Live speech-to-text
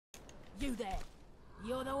You there.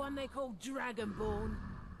 You're the one they call Dragonborn.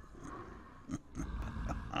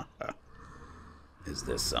 Is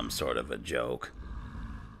this some sort of a joke?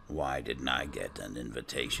 Why didn't I get an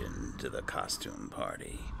invitation to the costume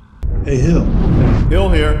party? Hey, Hill.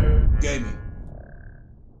 Hill here. Gaming.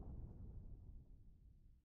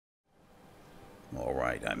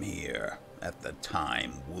 Alright, I'm here at the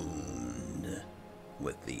Time Wound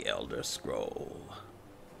with the Elder Scroll.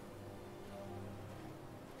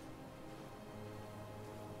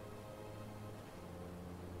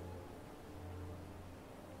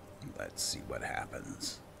 Let's see what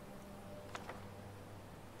happens.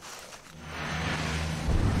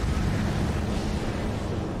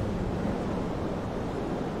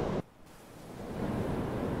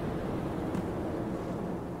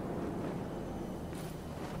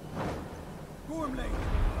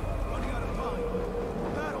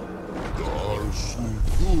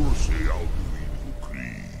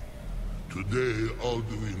 Today,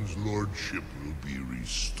 Alduin's lordship will be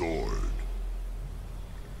restored.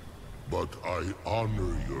 But I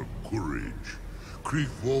honor your courage.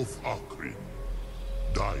 Wolf Akrin.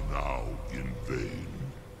 Die now in vain.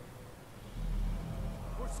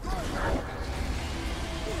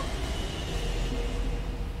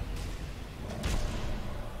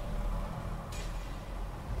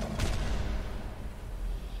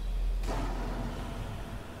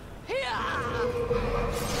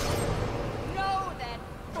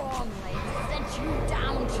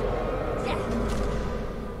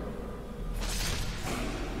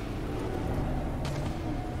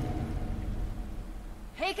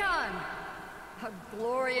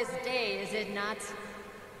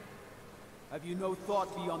 Have you no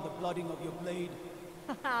thought beyond the blooding of your blade?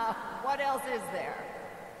 What else is there?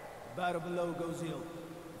 The battle below goes ill.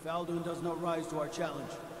 If Alduin does not rise to our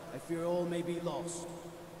challenge, I fear all may be lost.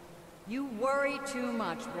 You worry too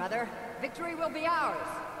much, brother. Victory will be ours.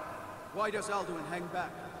 Why does Alduin hang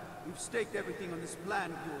back? We've staked everything on this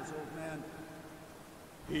plan of yours, old man.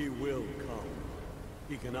 He will come.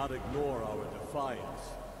 He cannot ignore our defiance.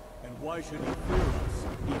 And why should he fear us,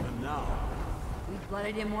 even now? We've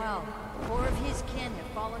blooded him well. 4 of his kin have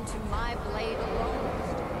fallen to my blade alone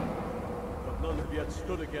this day. But none have yet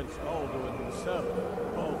stood against Alduin himself.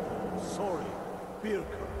 Oh, sorry,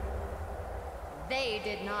 Birka. They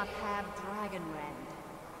did not have Dragonrend.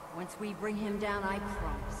 Once we bring him down, I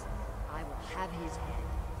promise, I will have his head.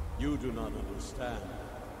 You do not understand.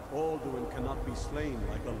 Alduin cannot be slain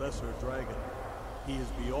like a lesser dragon. He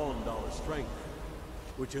is beyond our strength.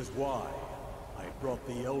 Which is why I brought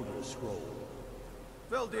the Elder Scroll.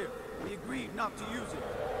 Veldir, we agreed not to use it.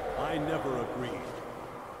 I never agreed.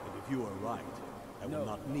 And if you are right, I will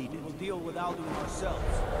not need it. We will deal with Alduin ourselves.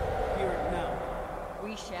 Hear it now.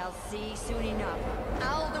 We shall see soon enough.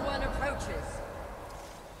 Alduin approaches.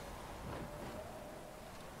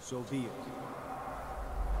 So be it.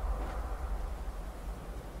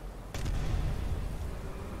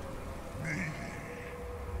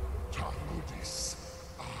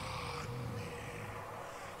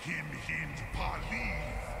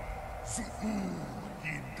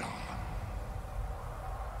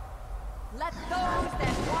 Let those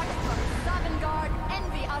that watch from Sovngarde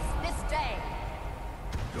envy us this day.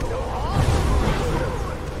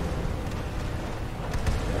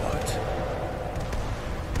 What?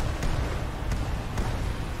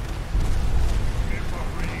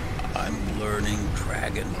 I'm learning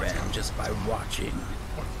Dragonrend just by watching.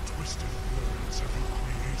 What twisted words have you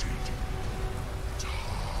created?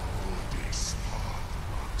 Talorius Ghorr,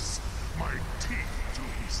 my teeth to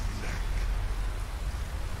his neck.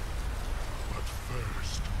 But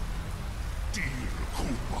first, dear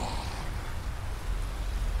Kumar,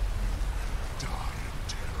 you die in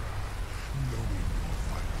terror, knowing your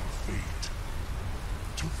final fate.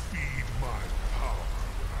 To feed my power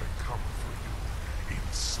when I come for you in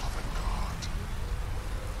Sovngarde.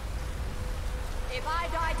 If I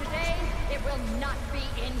die today, it will not be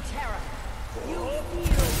in terror. You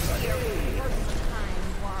feel fear for the first time,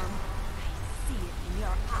 Worm. I see it in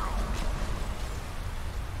your eyes.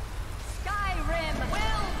 Skyrim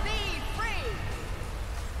will be free!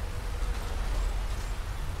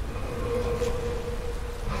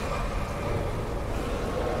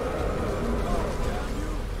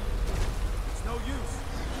 It's no use.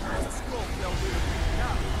 There's a scroll, Veldir.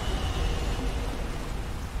 Now.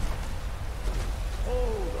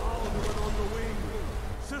 Hold Alduin on the wing.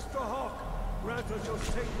 Sister Hawk, grant us your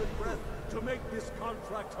sacred breath to make this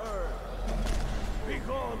contract heard.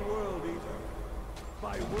 Begone, World Eater.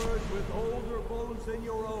 By words with older bones than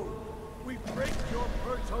your own, we break your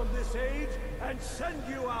perch on this age and send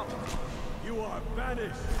you out. You are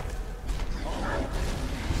banished. Oh,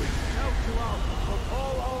 we shout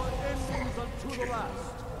the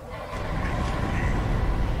last.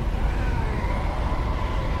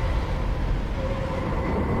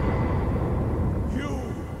 You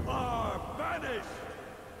are banished!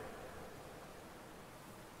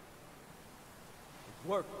 It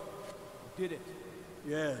worked. We did it.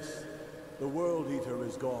 Yes, the World Eater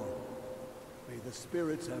is gone. May the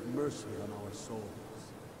spirits have mercy on our souls.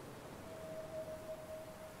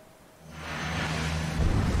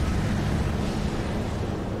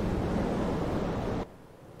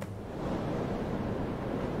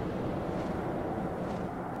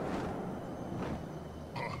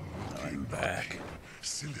 I'm back.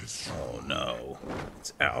 Oh no,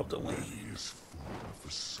 it's Alduin. He is full of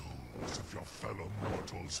the souls of your fellow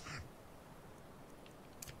mortals.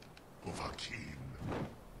 Overkeen.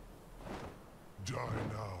 Die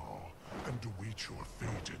now, and await your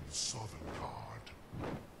fate in Sovngarde.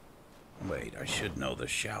 Wait, I should know the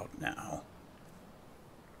shout now.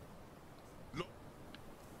 Look.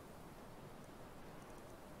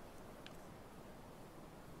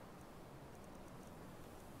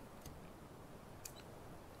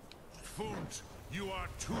 Funt, you are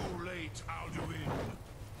too late, Alduin.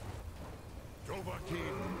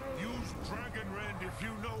 Dovahkiin, use Dragon Rend if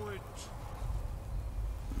you know it.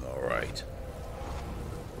 All right.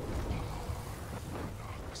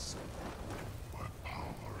 My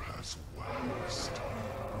power has waxed. The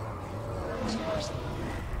Lord has waned.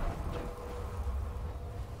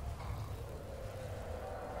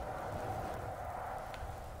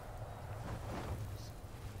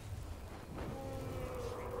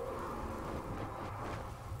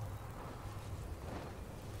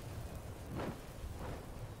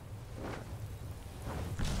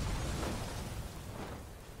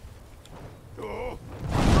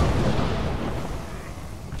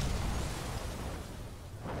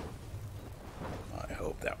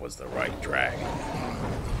 That was the right dragon.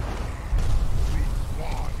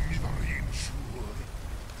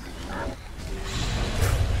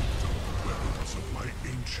 Weapons of my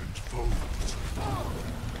ancient foes.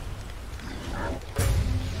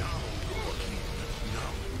 Now, Dovahkiin,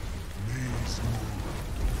 now, Maze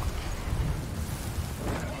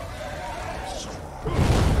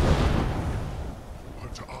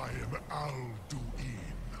But I am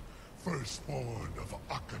Alduin, firstborn of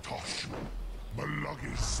Akatosh.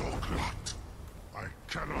 Malagi Zoklat. I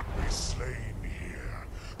cannot be slain here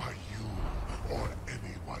by you or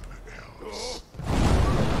anyone else.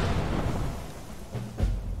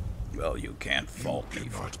 Well, you can't fault me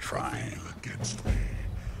for trying. Prevail against me.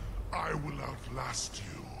 I will outlast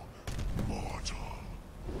you, mortal.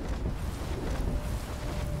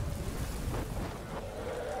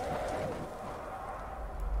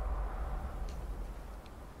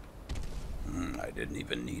 I didn't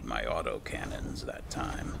even need my autocannons that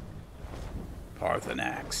time.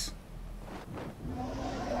 Parthenax.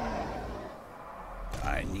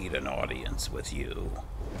 I need an audience with you.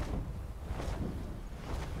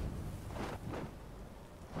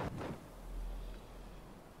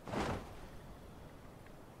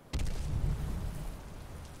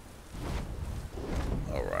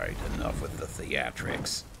 Alright, enough with the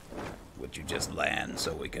theatrics. Would you just land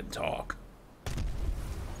so we can talk?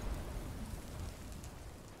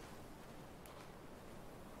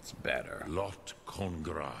 Better. Lot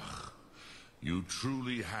Kongrach. You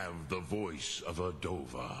truly have the voice of a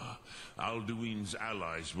Dova. Alduin's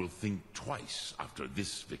allies will think twice after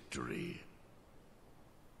this victory.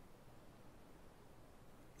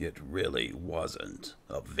 It really wasn't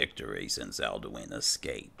a victory since Alduin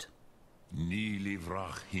escaped. Ni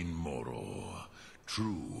livrach hin moro.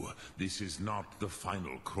 True, this is not the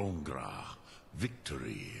final Kongrach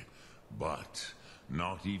victory, but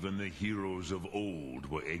not even the heroes of old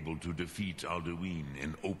were able to defeat Alduin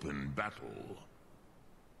in open battle.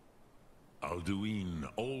 Alduin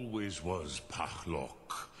always was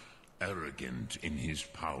Pachlok, arrogant in his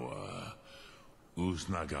power.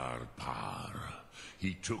 Uznagar Par.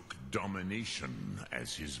 He took domination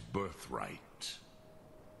as his birthright.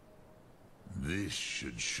 This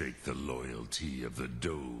should shake the loyalty of the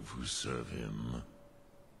Dove who serve him.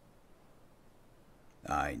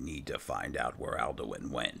 I need to find out where Alduin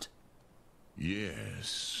went.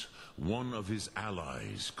 Yes, one of his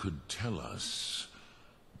allies could tell us.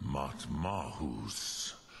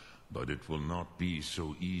 Matmahus. But it will not be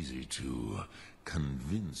so easy to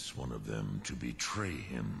convince one of them to betray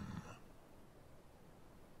him.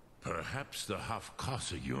 Perhaps the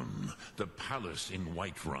Hafkasayun, the palace in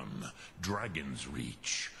Whiterun, Dragon's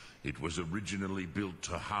Reach. It was originally built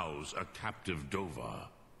to house a captive Dova.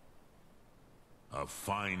 A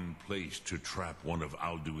fine place to trap one of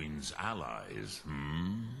Alduin's allies,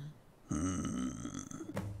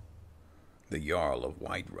 The Jarl of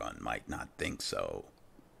Whiterun might not think so.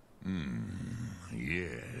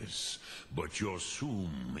 Yes, but your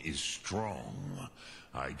Soom is strong.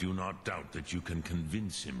 I do not doubt that you can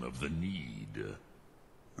convince him of the need.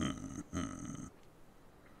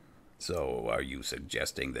 So, are you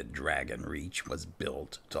suggesting that Dragon Reach was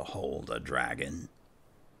built to hold a dragon?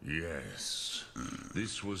 Yes.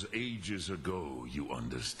 This was ages ago, you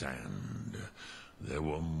understand. There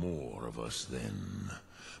were more of us then.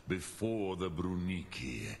 Before the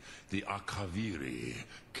Bruniki, the Akaviri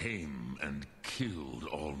came and killed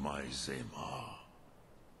all my Zema.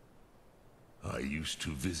 I used to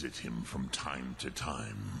visit him from time to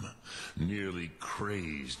time, nearly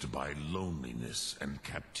crazed by loneliness and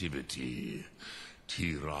captivity.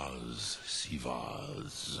 Tiraz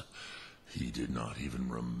Sivaz. He did not even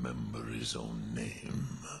remember his own name.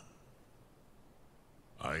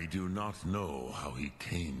 I do not know how he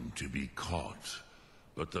came to be caught,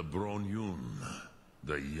 but the Bronyun,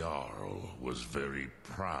 the Jarl, was very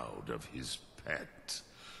proud of his pet,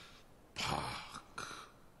 Pak.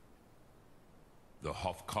 The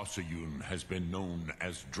Hofkossayun has been known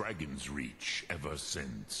as Dragon's Reach ever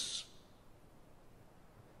since.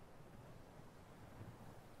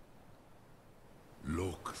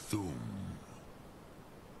 Lok Thum.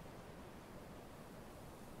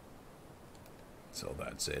 So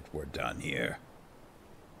that's it, we're done here.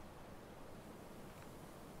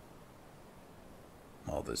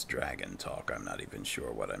 All this dragon talk, I'm not even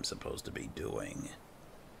sure what I'm supposed to be doing.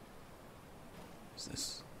 Is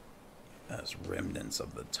this as remnants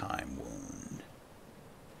of the time wound?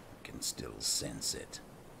 I can still sense it.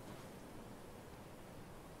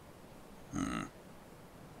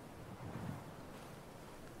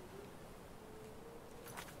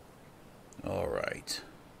 All right.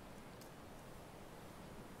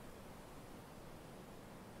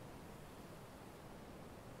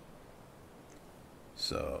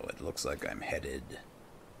 So it looks like I'm headed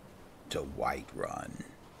to Whiterun.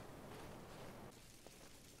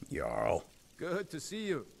 Jarl, Good to see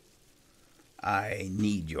you. I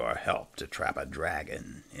need your help to trap a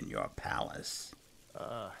dragon in your palace.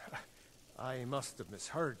 I must have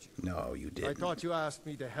misheard you. No, you didn't. I thought you asked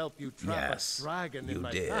me to help you trap a dragon in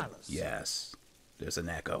my did. palace. Yes, there's an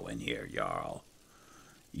echo in here, Jarl.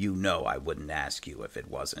 You know I wouldn't ask you if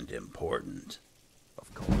it wasn't important.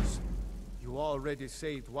 Of course. You already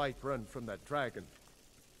saved Whiterun from that dragon.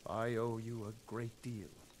 I owe you a great deal.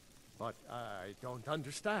 But I don't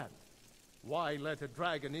understand. Why let a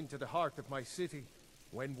dragon into the heart of my city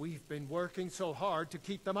when we've been working so hard to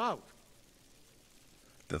keep them out?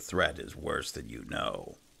 The threat is worse than you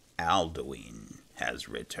know. Alduin has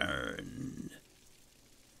returned.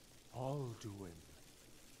 Alduin,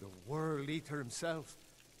 the World Eater himself.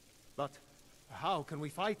 But how can we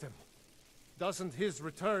fight him? Doesn't his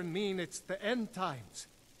return mean it's the end times?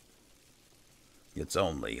 It's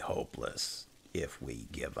only hopeless if we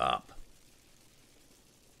give up.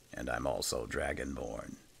 And I'm also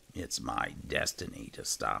Dragonborn. It's my destiny to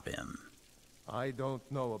stop him. I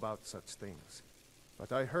don't know about such things.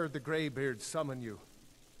 But I heard the Greybeard summon you.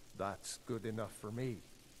 That's good enough for me.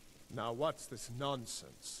 Now what's this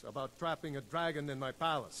nonsense about trapping a dragon in my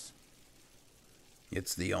palace?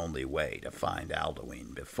 It's the only way to find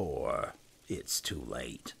Alduin before it's too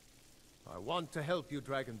late. I want to help you,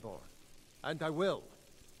 Dragonborn. And I will.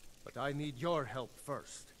 But I need your help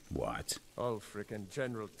first. What? Ulfric and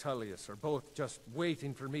General Tullius are both just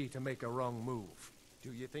waiting for me to make a wrong move.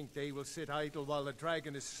 Do you think they will sit idle while the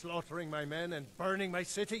dragon is slaughtering my men and burning my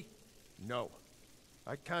city? No.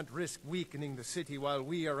 I can't risk weakening the city while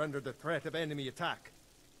we are under the threat of enemy attack.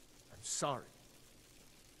 I'm sorry.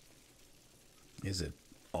 Is it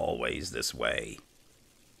always this way?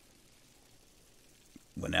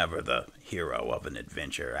 Whenever the hero of an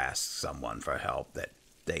adventure asks someone for help, that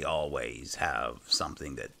they always have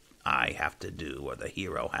something that I have to do or the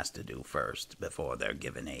hero has to do first before they're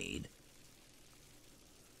given aid.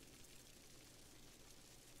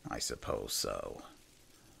 I suppose so.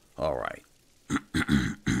 All right.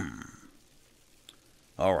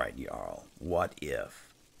 All right, Jarl. What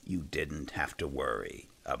if you didn't have to worry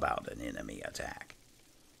about an enemy attack?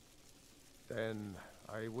 Then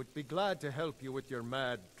I would be glad to help you with your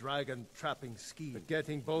mad dragon-trapping scheme. But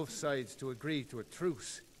getting both sides to agree to a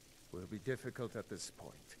truce will be difficult at this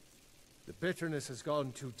point. The bitterness has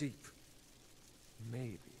gone too deep.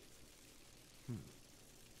 Maybe.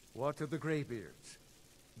 What of the Greybeards?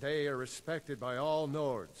 They are respected by all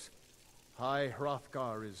Nords. High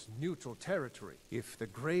Hrothgar is neutral territory. If the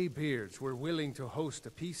Greybeards were willing to host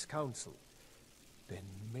a peace council, then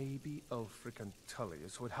maybe Ulfric and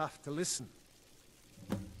Tullius would have to listen.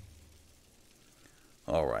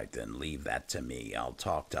 Alright then, leave that to me. I'll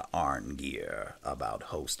talk to Arngeir about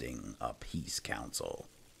hosting a peace council.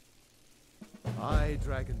 Aye,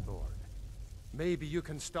 Dragonborn. Maybe you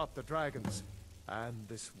can stop the dragons, and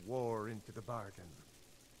this war into the bargain.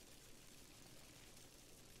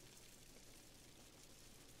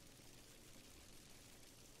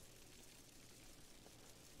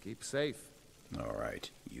 Keep safe. Alright,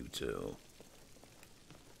 you too.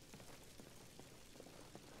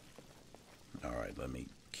 Alright, let me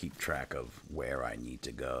keep track of where I need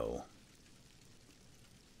to go.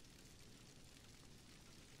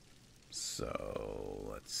 So,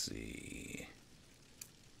 let's see.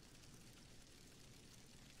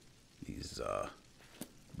 These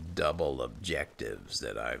double objectives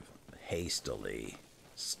that I've hastily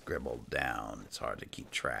scribbled down. It's hard to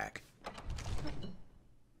keep track.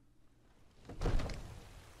 It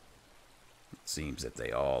seems that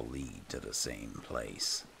they all lead to the same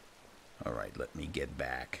place. Alright, let me get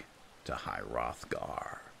back to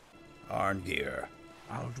Hrothgar. Arngeir.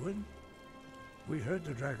 Alduin? We heard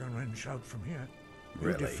the Dragonren shout from here. You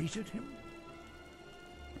Really? defeated him?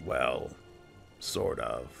 Well, sort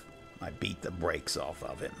of. I beat the brakes off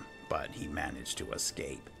of him, but he managed to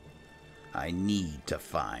escape. I need to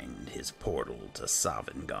find his portal to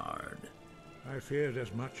Sovngarde. I feared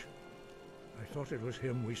as much. I thought it was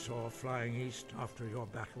him we saw flying east after your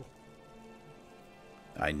battle.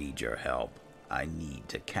 I need your help. I need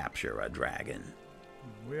to capture a dragon.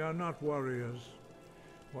 We are not warriors.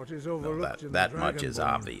 What is overlooked in that the much is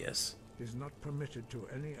Dragonborn obvious. is not permitted to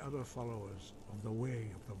any other followers of the Way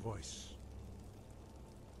of the Voice.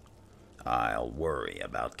 I'll worry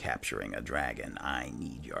about capturing a dragon. I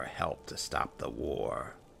need your help to stop the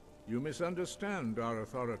war. You misunderstand our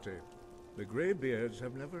authority. The Greybeards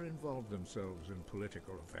have never involved themselves in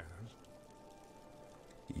political affairs.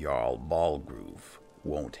 Jarl Balgruf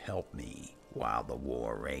won't help me while the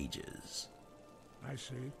war rages. I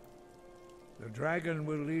see. The dragon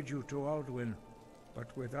will lead you to Alduin,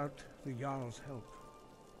 but without the Jarl's help.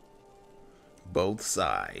 Both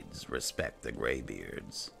sides respect the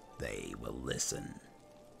Greybeards. They will listen.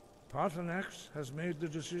 Paarthurnax has made the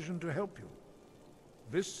decision to help you.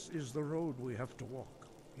 This is the road we have to walk.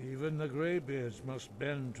 Even the Greybeards must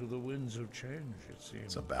bend to the winds of change, it seems.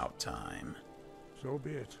 It's about time. So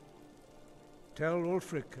be it. Tell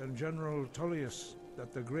Ulfric and General Tullius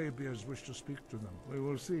that the Greybeards wish to speak to them. We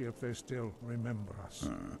will see if they still remember us.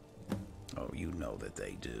 Oh, you know that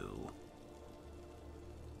they do.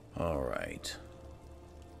 All right.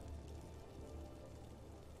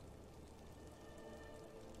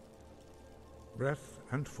 Breath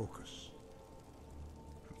and focus.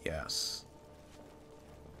 Yes.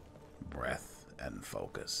 Breath and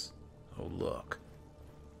focus. Oh, look.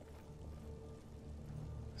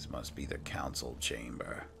 This must be the council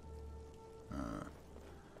chamber.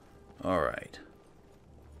 All right.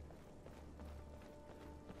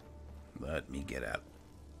 Let me get out.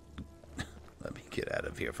 Let me get out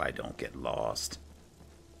of here if I don't get lost.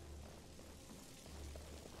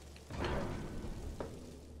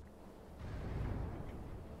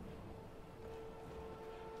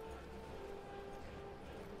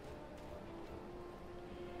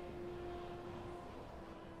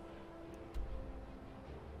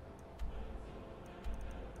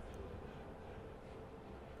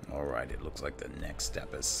 Alright, it looks like the next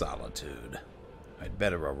step is Solitude. I'd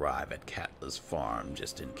better arrive at Katla's farm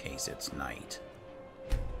just in case it's night.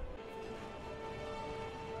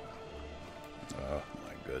 Oh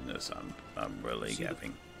my goodness, I'm really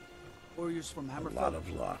having Warriors from a Hammerfell. lot of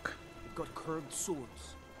luck. They've got curved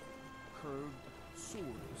swords. Curved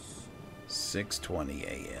swords. 6:20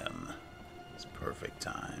 a.m. It's perfect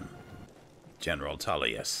time. General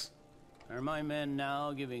Tullius. Are my men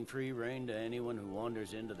now giving free rein to anyone who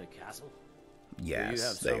wanders into the castle?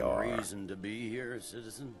 Yes, Do you they have some are. reason to be here,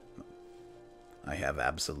 citizen? I have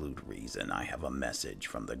absolute reason. I have a message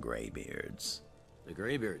from the Greybeards. The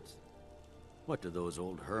Greybeards? What do those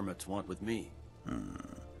old hermits want with me?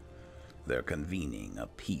 They're convening a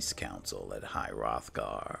peace council at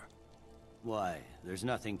Hrothgar. Why, there's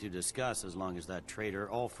nothing to discuss as long as that traitor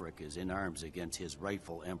Ulfric is in arms against his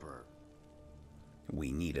rightful emperor.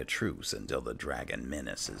 We need a truce until the dragon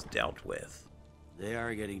menace is dealt with. They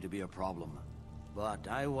are getting to be a problem. But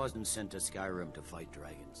I wasn't sent to Skyrim to fight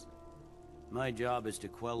dragons. My job is to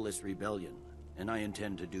quell this rebellion, and I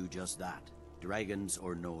intend to do just that. Dragons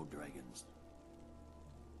or no dragons.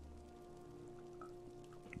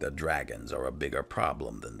 The dragons are a bigger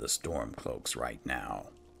problem than the Stormcloaks right now.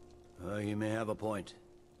 You may have a point.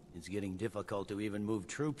 It's getting difficult to even move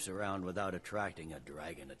troops around without attracting a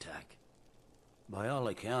dragon attack. By all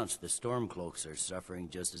accounts, the Stormcloaks are suffering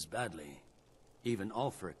just as badly. Even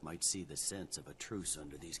Ulfric might see the sense of a truce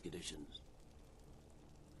under these conditions.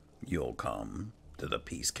 You'll come to the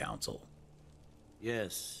Peace Council?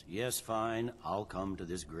 Yes, fine. I'll come to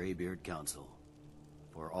this Greybeard Council.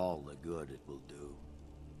 For all the good it will do.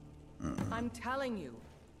 I'm telling you,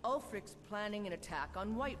 Ulfric's planning an attack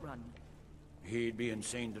on Whiterun. He'd be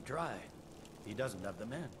insane to try. He doesn't have the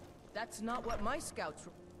men. That's not what my scouts...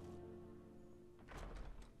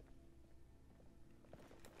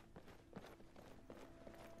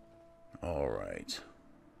 Alright.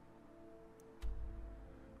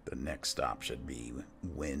 The next stop should be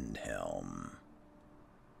Windhelm.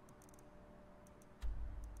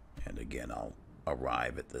 And again, I'll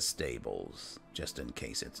arrive at the stables, just in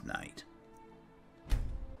case it's night.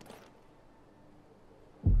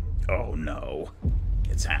 Oh no,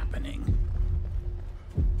 it's happening.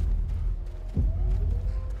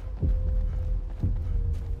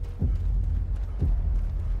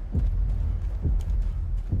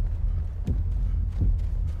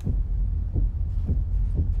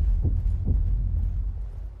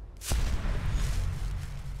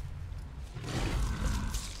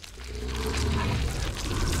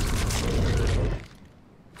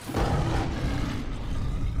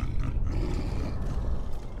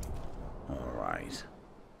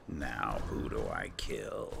 Now, who do I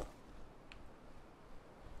kill?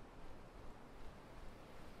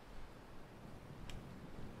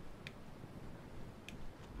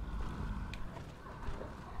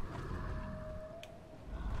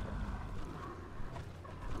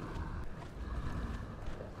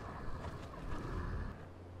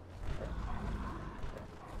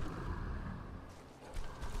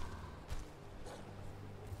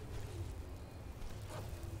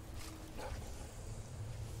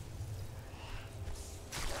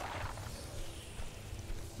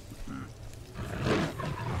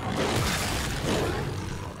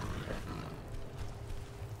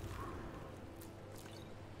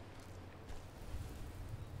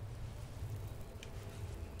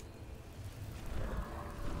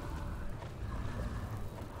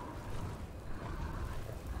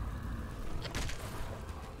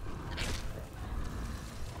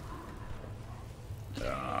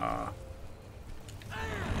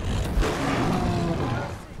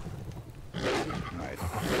 My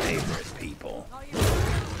favorite people.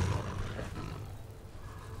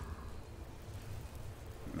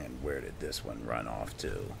 And where did this one run off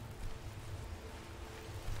to?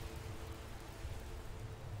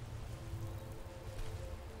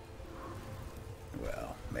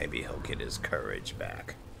 Well, maybe he'll get his courage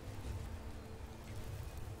back.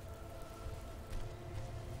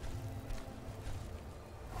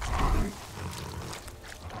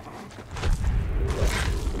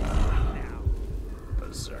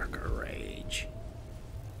 Berserker rage.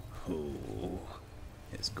 Who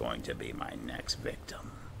is going to be my next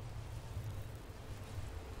victim?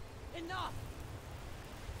 Enough!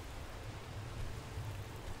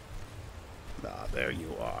 Ah, there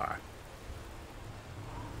you are.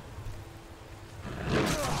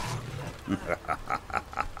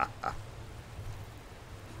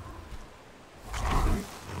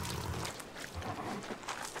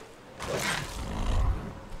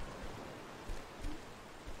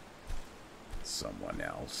 Someone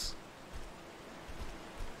else.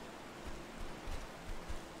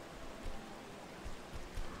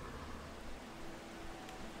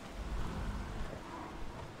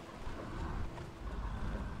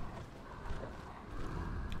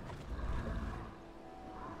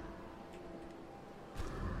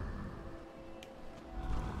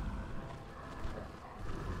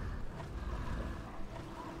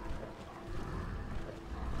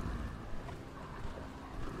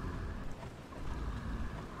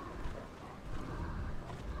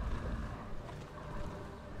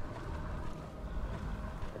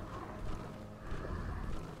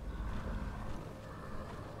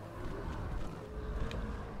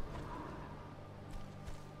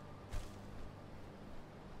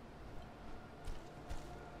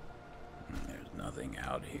 Nothing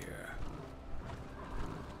out here.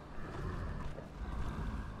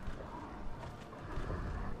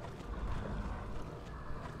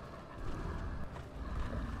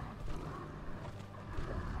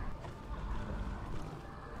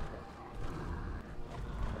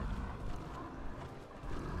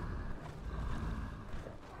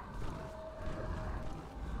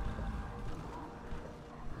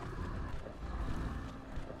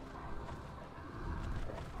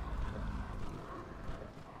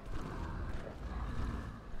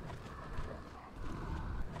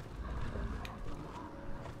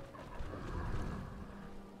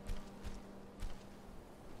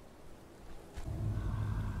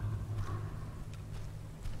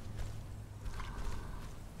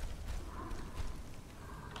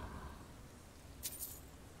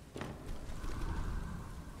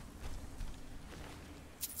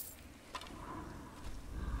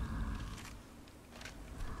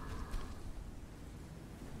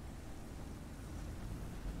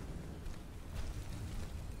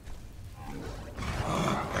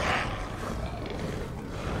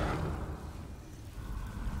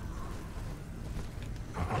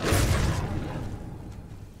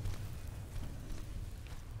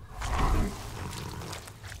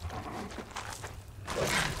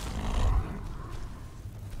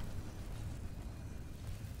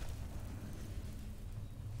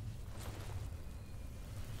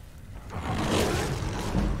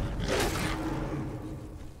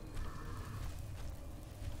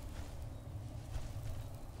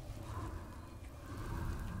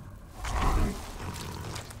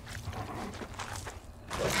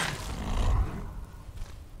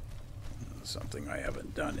 Something I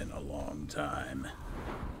haven't done in a long time.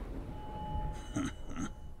 I've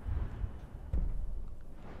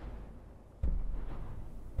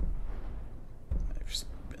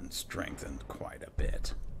been strengthened quite a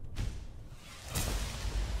bit.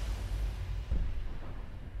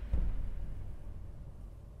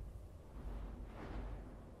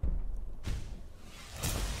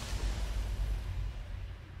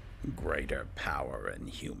 Greater power in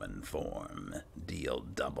human form. Deal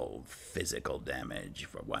double physical damage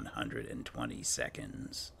for 120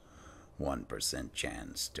 seconds. 1%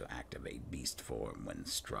 chance to activate beast form when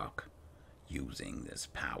struck. Using this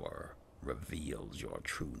power reveals your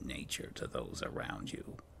true nature to those around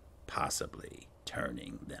you, possibly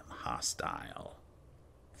turning them hostile.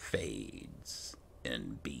 Fades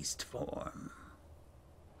in beast form.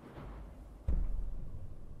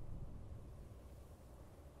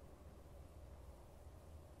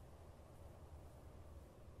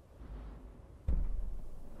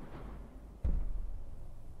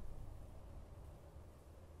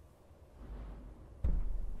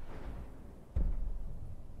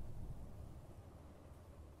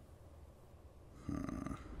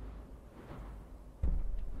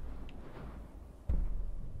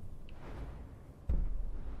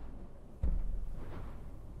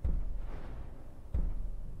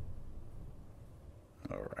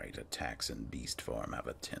 Alright, attacks in beast form have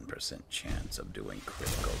a 10% chance of doing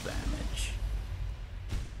critical damage.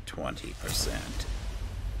 20%.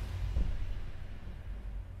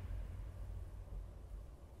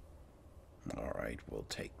 Alright, we'll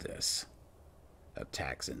take this.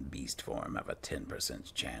 Attacks in beast form have a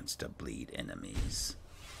 10% chance to bleed enemies.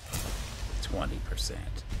 20%.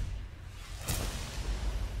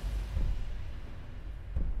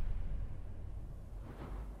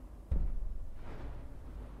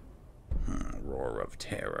 Roar of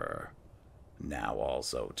Terror now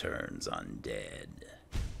also turns undead.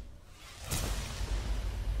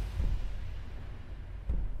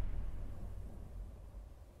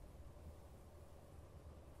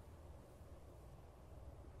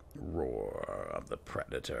 Roar of the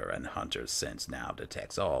Predator and Hunter's Sense now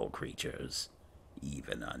detects all creatures,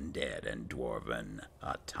 even undead and dwarven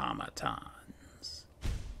automatons.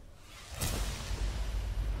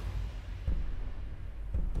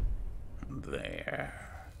 There.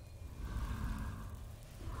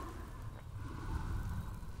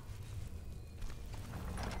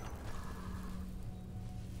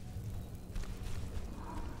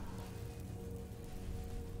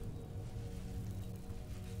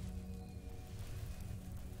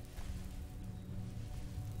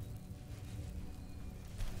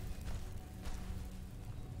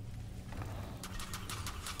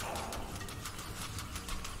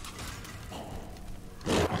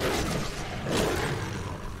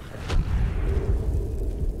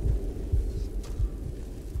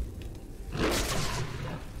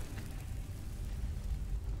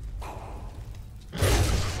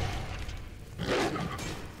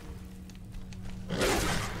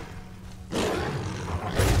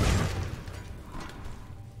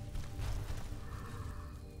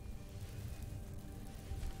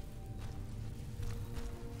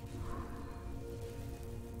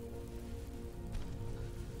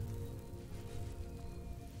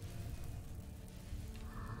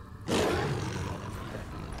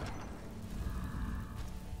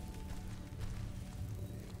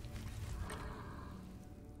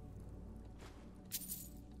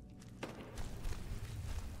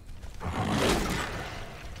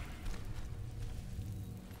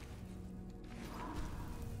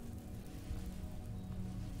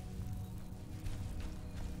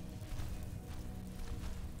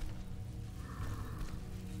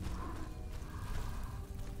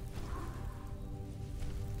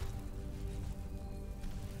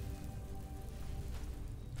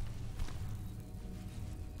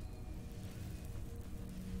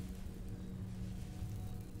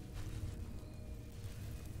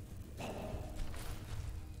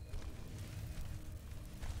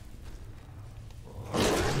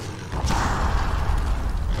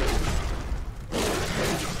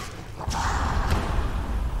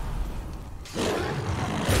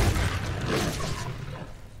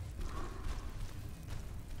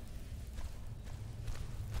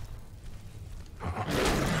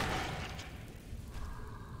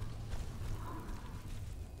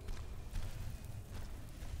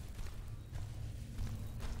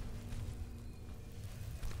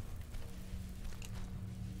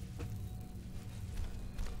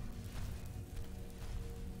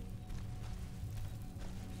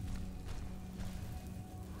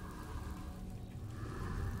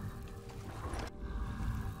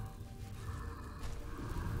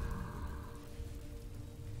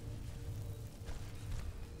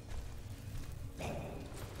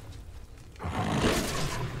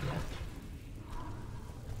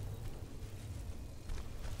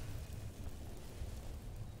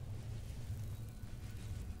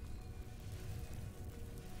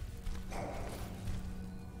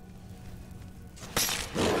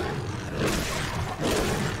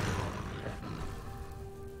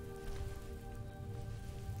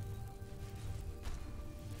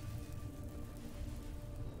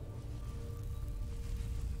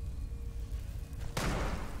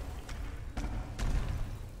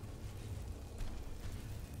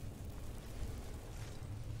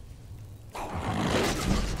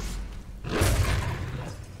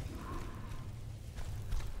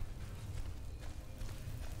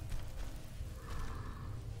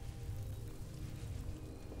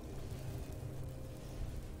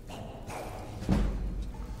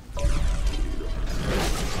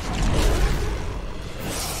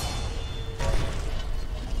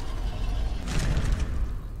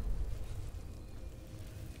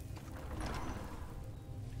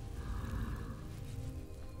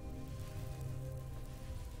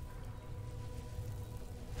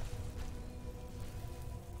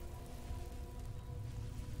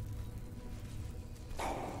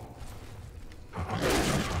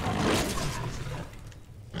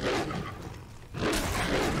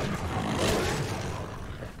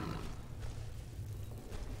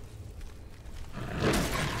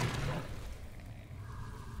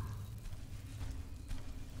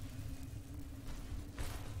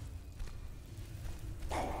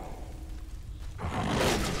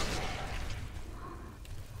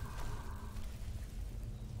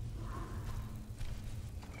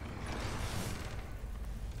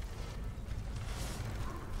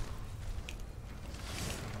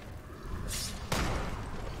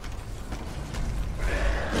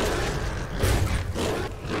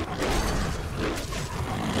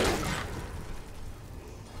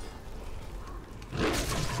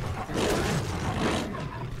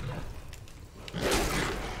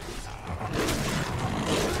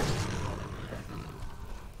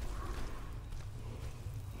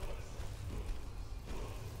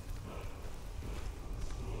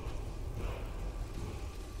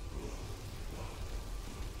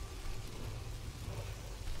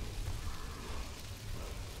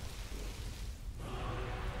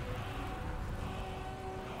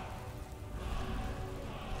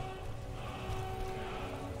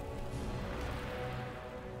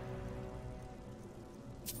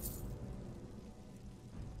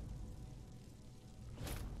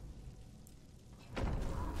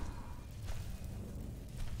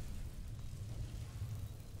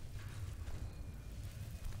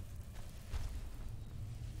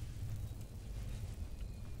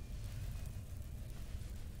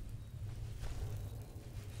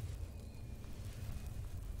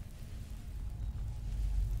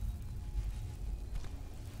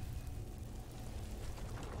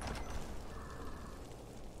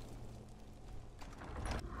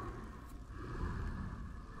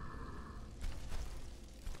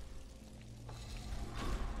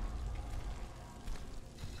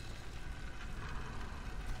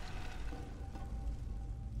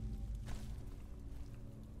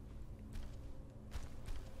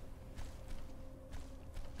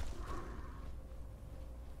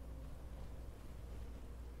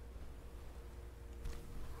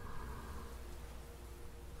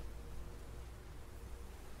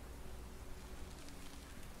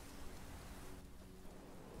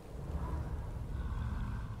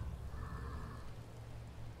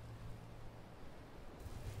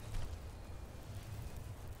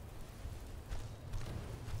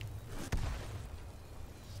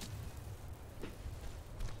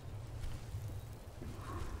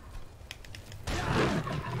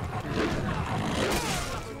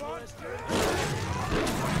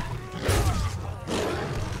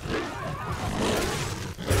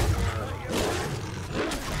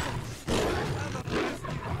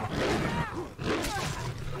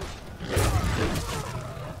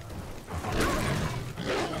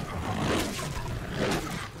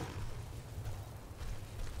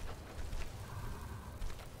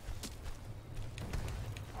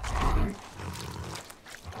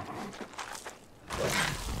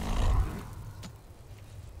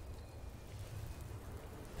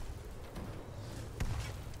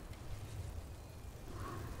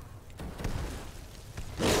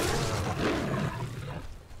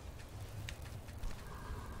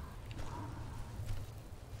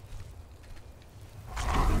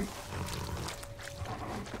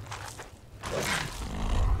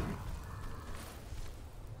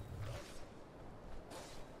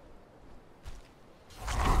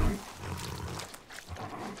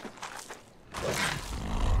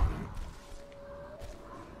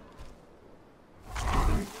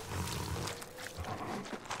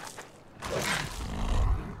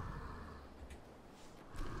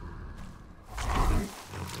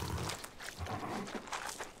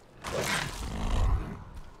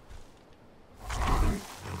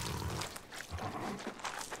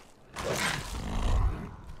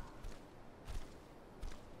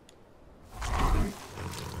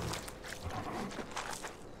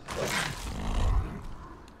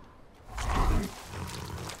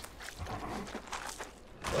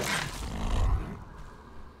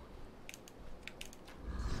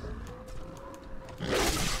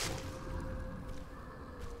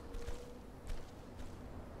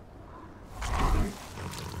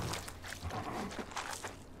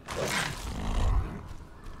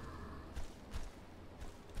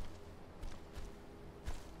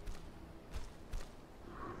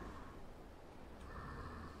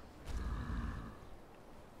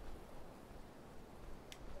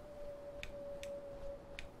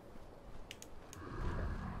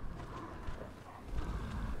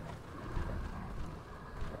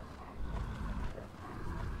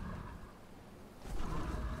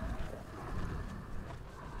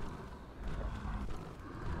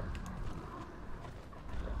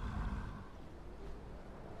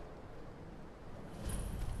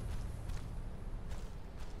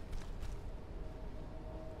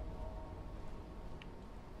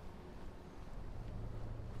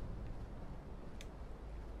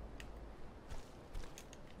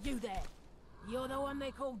 you there? You're the one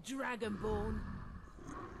they call Dragonborn.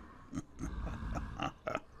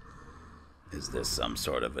 Is this some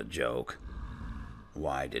sort of a joke?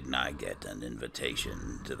 Why didn't I get an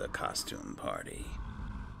invitation to the costume party?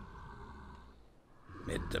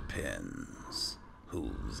 It depends.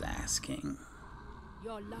 Who's asking?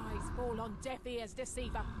 Your lies fall on deaf ears,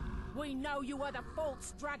 deceiver. We know you are the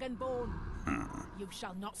false Dragonborn. You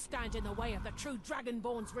shall not stand in the way of the true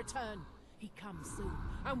Dragonborn's return. He comes soon,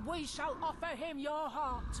 and we shall offer him your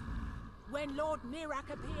heart. When Lord Mirak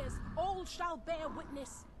appears, all shall bear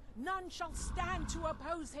witness. None shall stand to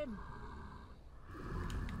oppose him.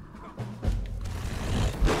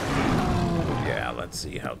 Yeah, let's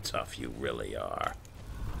see how tough you really are.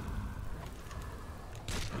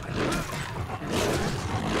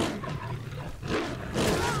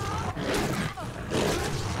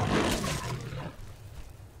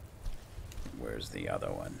 Where's the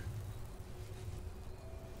other one?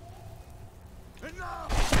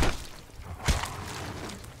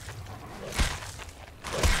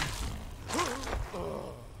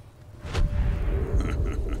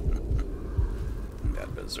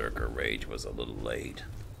 That berserker rage was a little late.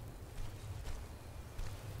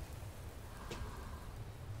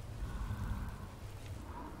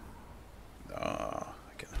 I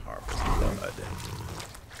can harvest blood.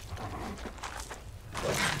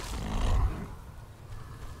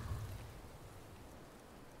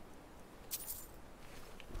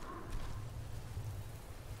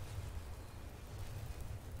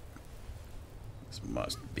 This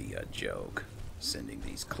must be a joke, sending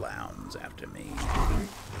these clowns after me.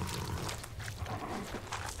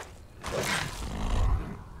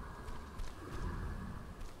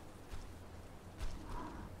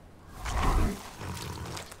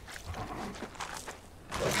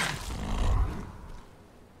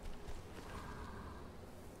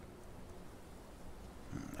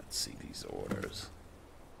 Let's see these orders.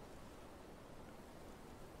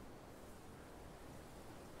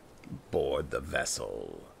 Board the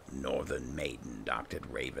vessel. Northern Maiden docked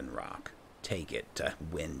at Raven Rock. Take it to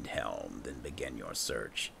Windhelm, then begin your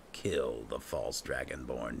search. Kill the false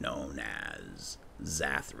dragonborn known as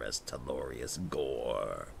Zathras Talorius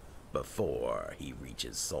Ghorr before he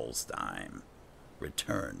reaches Solstheim.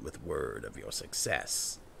 Return with word of your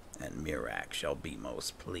success, and Mirak shall be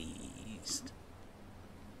most pleased.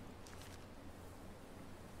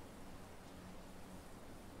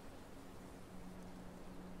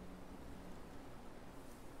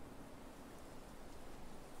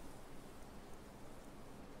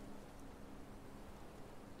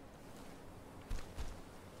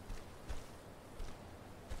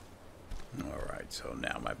 Alright, so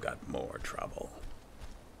now I've got more trouble.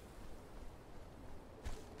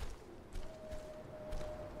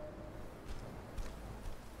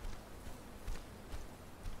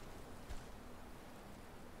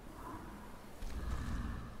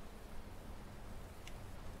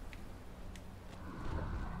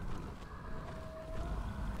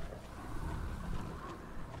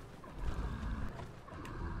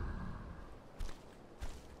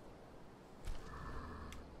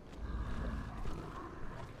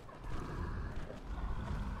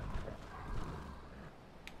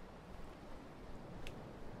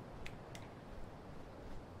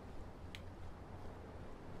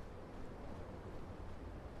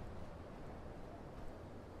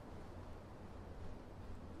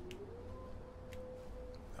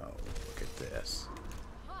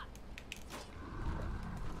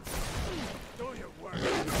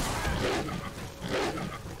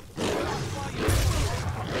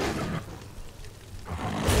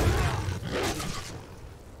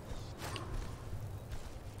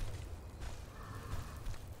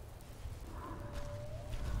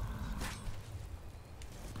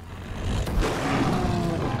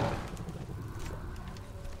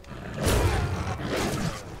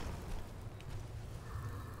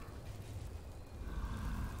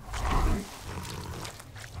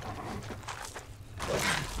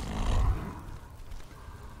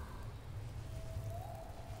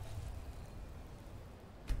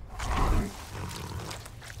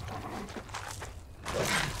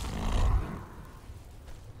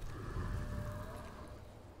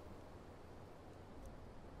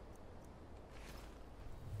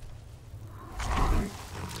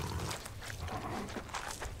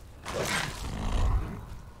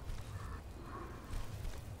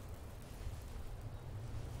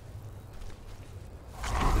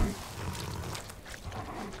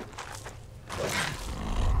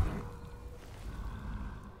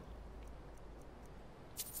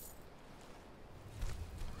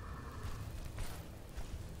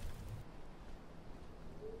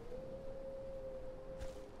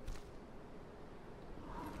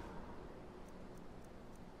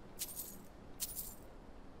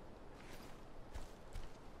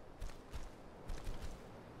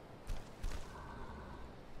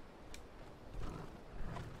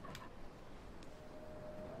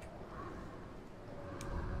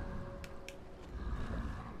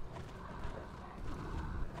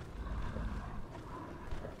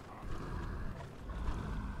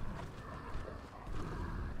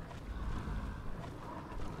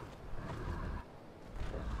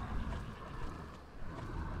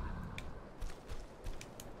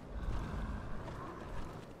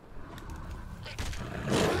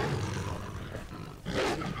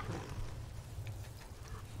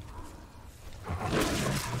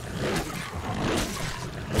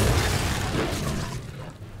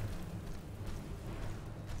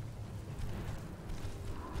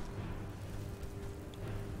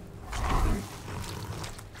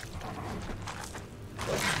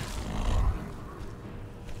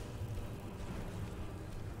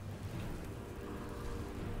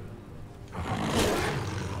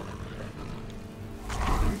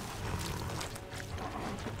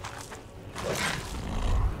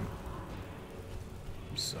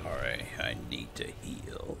 Alright, I need to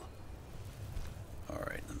heal.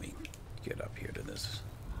 Alright, let me get up here to this.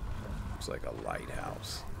 Looks like a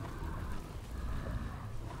lighthouse.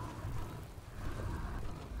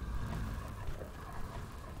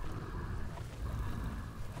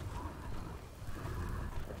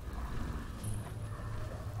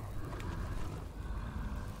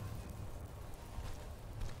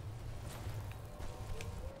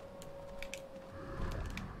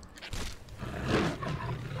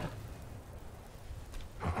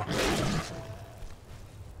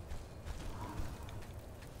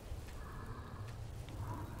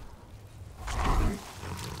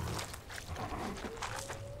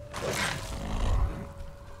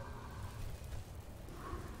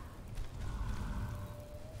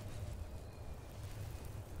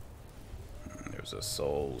 There's a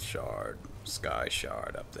soul shard, sky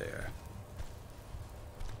shard up there.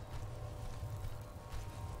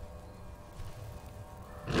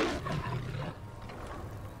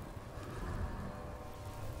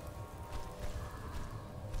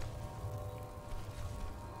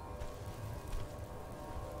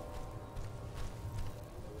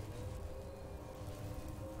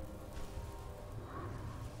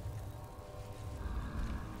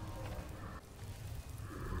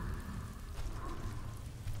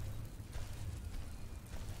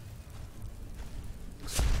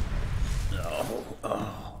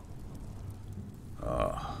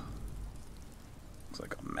 Looks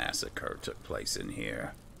like a massacre took place in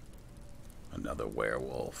here. Another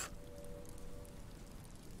werewolf.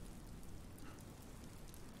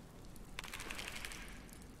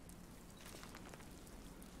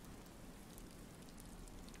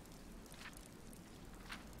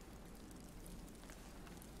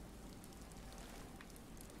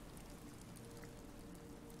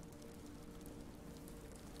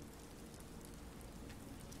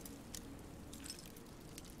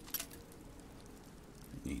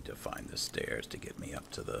 Need to find the stairs to get me up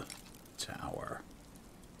to the tower.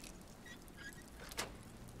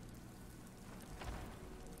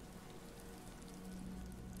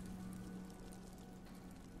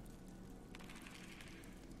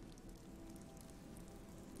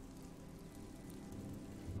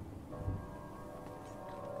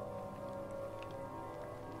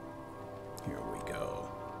 Here we go.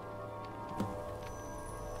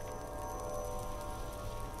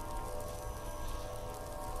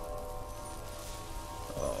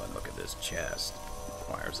 Oh, and look at this chest.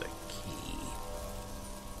 Requires a key.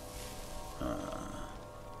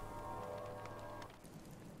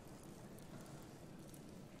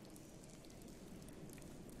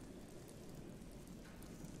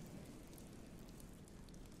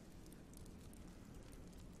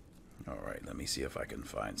 Alright, let me see if I can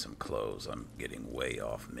find some clothes. I'm getting way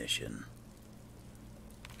off mission.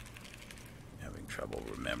 Having trouble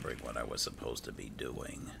remembering what I was supposed to be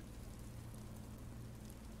doing.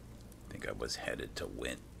 I think I was headed to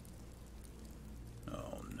Win.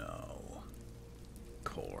 Oh no.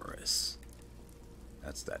 Chorus.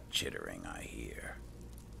 That's that chittering I hear.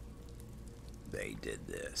 They did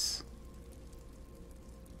this.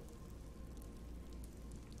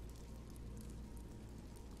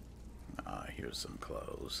 Ah, here's some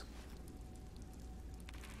clothes.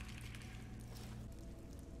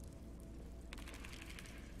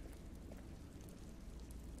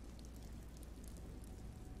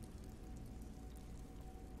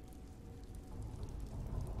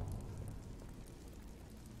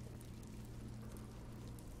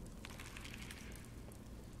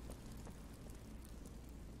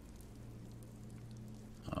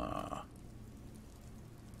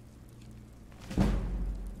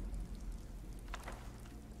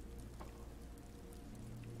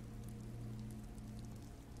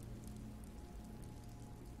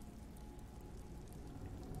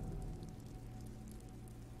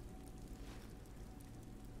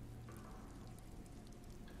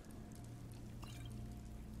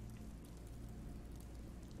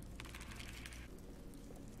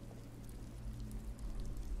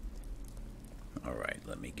 Alright,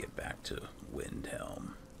 let me get back to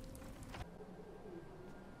Windhelm.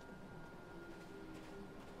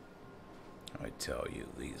 I tell you,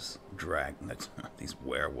 these these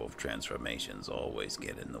werewolf transformations always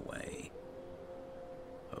get in the way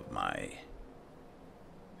of my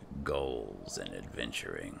goals in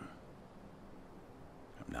adventuring.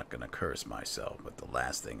 I'm not gonna curse myself, but the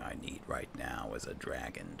last thing I need right now is a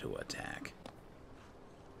dragon to attack.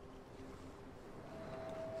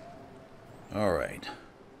 Alright,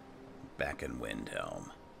 back in Windhelm.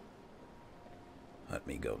 Let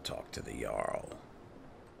me go talk to the Jarl.